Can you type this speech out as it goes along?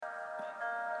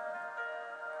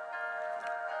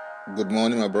Good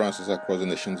morning, my brothers and sisters across the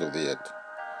nations of the earth.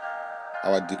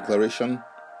 Our declaration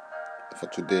for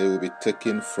today will be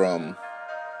taken from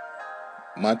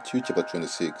Matthew chapter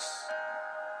 26,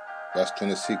 verse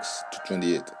 26 to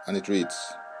 28, and it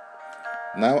reads,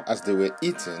 Now as they were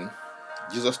eating,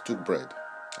 Jesus took bread,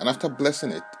 and after blessing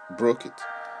it, broke it,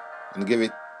 and gave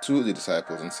it to the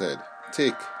disciples, and said,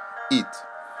 Take, eat,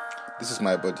 this is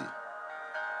my body.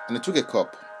 And he took a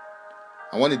cup,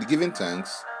 and when he had given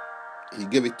thanks, he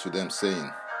gave it to them,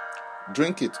 saying,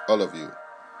 Drink it, all of you,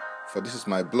 for this is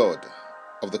my blood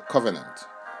of the covenant,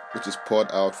 which is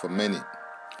poured out for many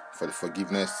for the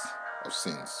forgiveness of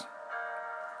sins.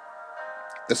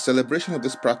 The celebration of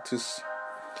this practice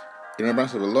in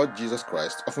remembrance of the Lord Jesus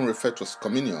Christ, often referred to as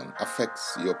communion,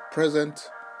 affects your present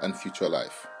and future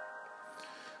life.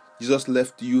 Jesus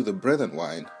left you the bread and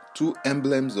wine, two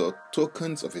emblems or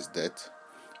tokens of his death,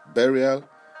 burial,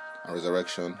 and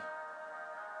resurrection,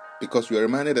 because we are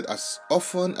reminded that as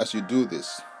often as you do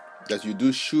this, that you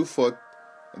do shew forth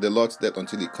the Lord's death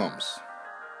until he comes.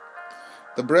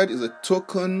 The bread is a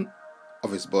token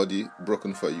of his body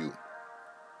broken for you.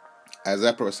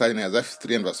 Isaiah prophesied in Isaiah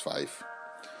 3 and verse 5,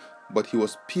 But he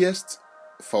was pierced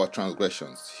for our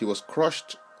transgressions, he was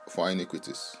crushed for our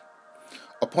iniquities.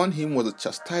 Upon him was the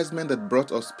chastisement that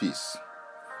brought us peace,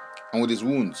 and with his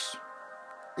wounds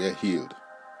we are healed.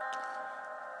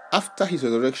 After his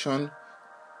resurrection,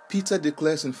 Peter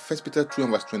declares in 1 Peter 2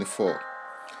 and verse 24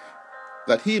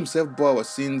 that he himself bore our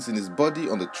sins in his body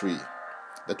on the tree,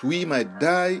 that we might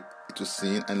die to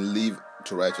sin and live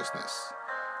to righteousness.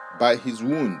 By his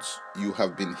wounds you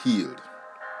have been healed.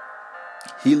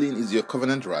 Healing is your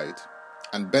covenant right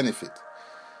and benefit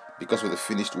because of the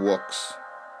finished works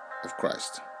of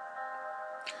Christ.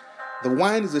 The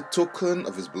wine is a token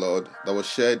of his blood that was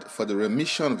shed for the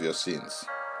remission of your sins.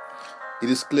 It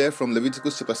is clear from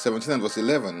Leviticus chapter 17 and verse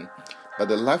 11 that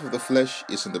the life of the flesh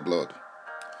is in the blood.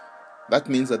 That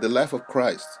means that the life of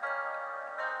Christ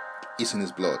is in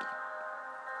his blood.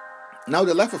 Now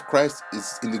the life of Christ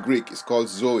is in the Greek is called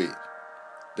Zoe,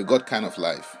 the God kind of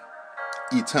life,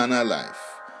 eternal life,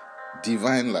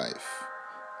 divine life,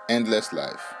 endless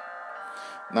life.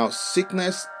 Now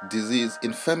sickness, disease,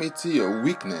 infirmity, or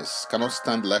weakness cannot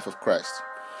stand the life of Christ,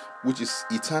 which is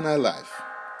eternal life,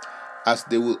 as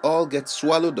they will all get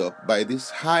swallowed up by this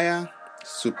higher,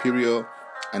 superior,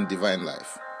 and divine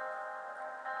life.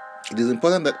 It is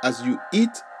important that as you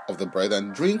eat of the bread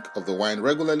and drink of the wine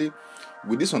regularly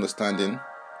with this understanding,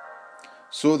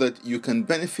 so that you can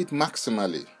benefit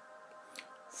maximally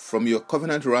from your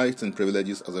covenant rights and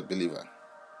privileges as a believer.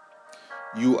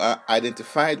 You are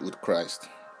identified with Christ.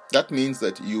 That means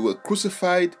that you were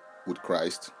crucified with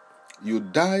Christ, you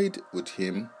died with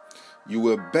him, you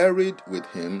were buried with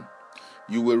him,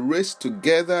 you were raised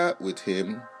together with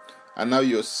him, and now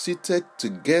you're seated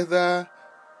together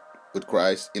with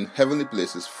Christ in heavenly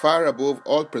places, far above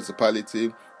all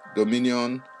principality,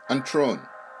 dominion, and throne.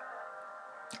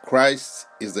 Christ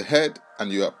is the head,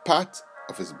 and you are part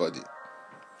of his body.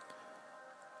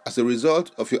 As a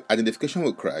result of your identification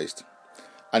with Christ,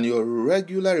 and your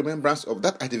regular remembrance of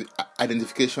that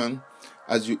identification,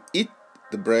 as you eat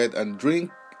the bread and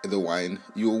drink the wine,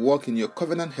 you walk in your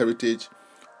covenant heritage,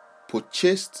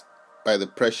 purchased by the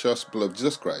precious blood of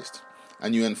Jesus Christ,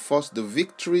 and you enforce the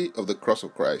victory of the cross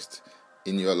of Christ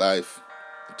in your life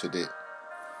today.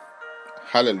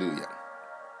 Hallelujah.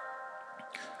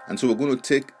 And so we're going to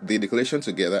take the declaration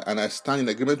together, and I stand in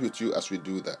agreement with you as we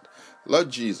do that. Lord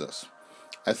Jesus,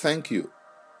 I thank you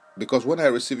because when I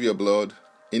receive your blood,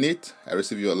 in it I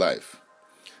receive your life,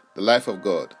 the life of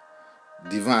God,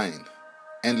 divine,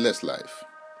 endless life.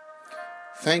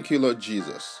 Thank you, Lord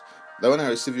Jesus, that when I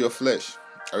receive your flesh,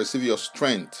 I receive your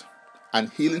strength and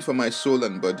healing for my soul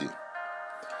and body.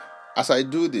 As I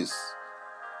do this,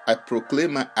 I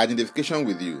proclaim my identification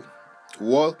with you,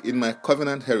 walk in my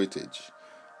covenant heritage,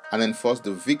 and enforce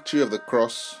the victory of the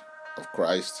cross of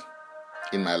Christ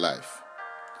in my life.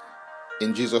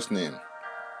 In Jesus' name,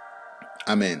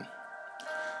 Amen.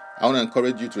 I want to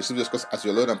encourage you to receive Jesus Christ as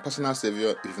your Lord and personal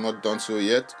Savior. If you've not done so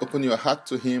yet, open your heart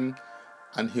to him,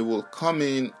 and he will come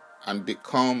in and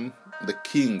become the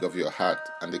king of your heart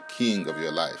and the king of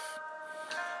your life.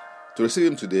 To receive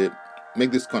him today,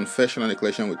 make this confession and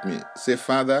declaration with me. Say,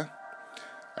 Father,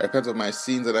 I repent of my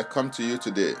sins and I come to you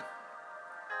today.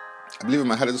 I believe in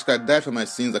my heart that Jesus Christ died for my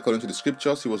sins according to the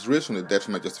scriptures. He was raised from the dead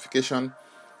for my justification.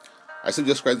 I receive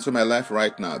Jesus Christ into my life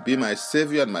right now. Be my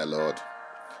Savior and my Lord.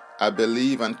 I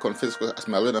believe and confess Christ as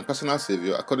my Lord and personal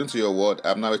Savior. According to your word,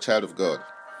 I am now a child of God.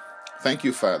 Thank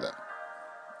you, Father.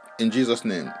 In Jesus'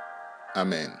 name,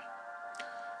 Amen.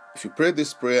 If you prayed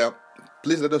this prayer,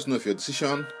 please let us know of your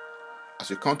decision as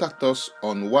you contact us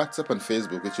on WhatsApp and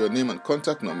Facebook with your name and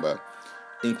contact number,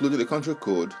 including the country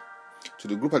code, to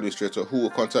the group administrator who will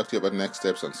contact you about next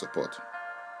steps and support.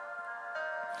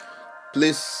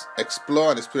 Please explore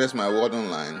and experience my word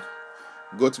online.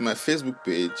 Go to my Facebook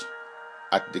page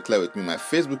at Declare With Me. My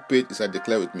Facebook page is at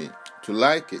Declare With Me. To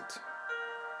like it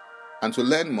and to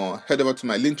learn more, head over to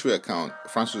my Linktree account,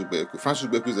 Francis Beku. Francis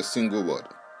Beku is a single word.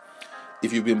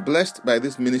 If you've been blessed by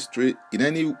this ministry in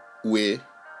any way,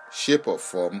 shape or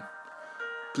form,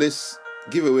 please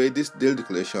give away these daily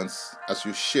declarations as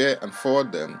you share and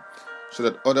forward them so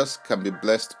that others can be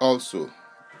blessed also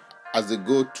as they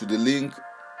go to the link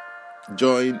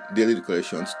Join Daily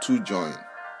Declarations to join.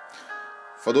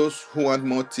 For those who want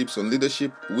more tips on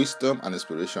leadership, wisdom and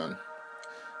inspiration,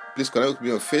 please connect with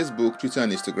me on Facebook, Twitter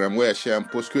and Instagram, where I share and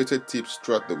post created tips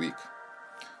throughout the week.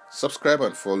 Subscribe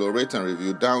and follow, rate and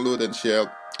review, download and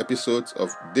share episodes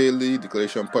of Daily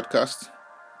Declaration Podcast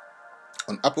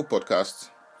on Apple Podcasts,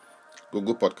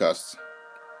 Google Podcasts,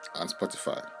 and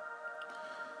Spotify.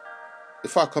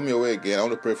 Before I come your way again, I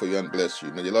want to pray for you and bless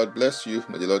you. May the Lord bless you.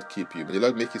 May the Lord keep you. May the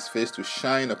Lord make His face to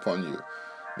shine upon you.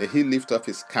 May He lift up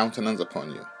His countenance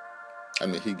upon you.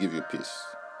 And may He give you peace.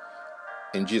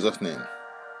 In Jesus' name,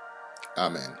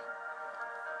 Amen.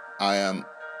 I am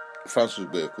Francis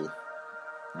Beku.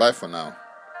 Bye for now,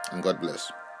 and God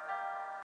bless.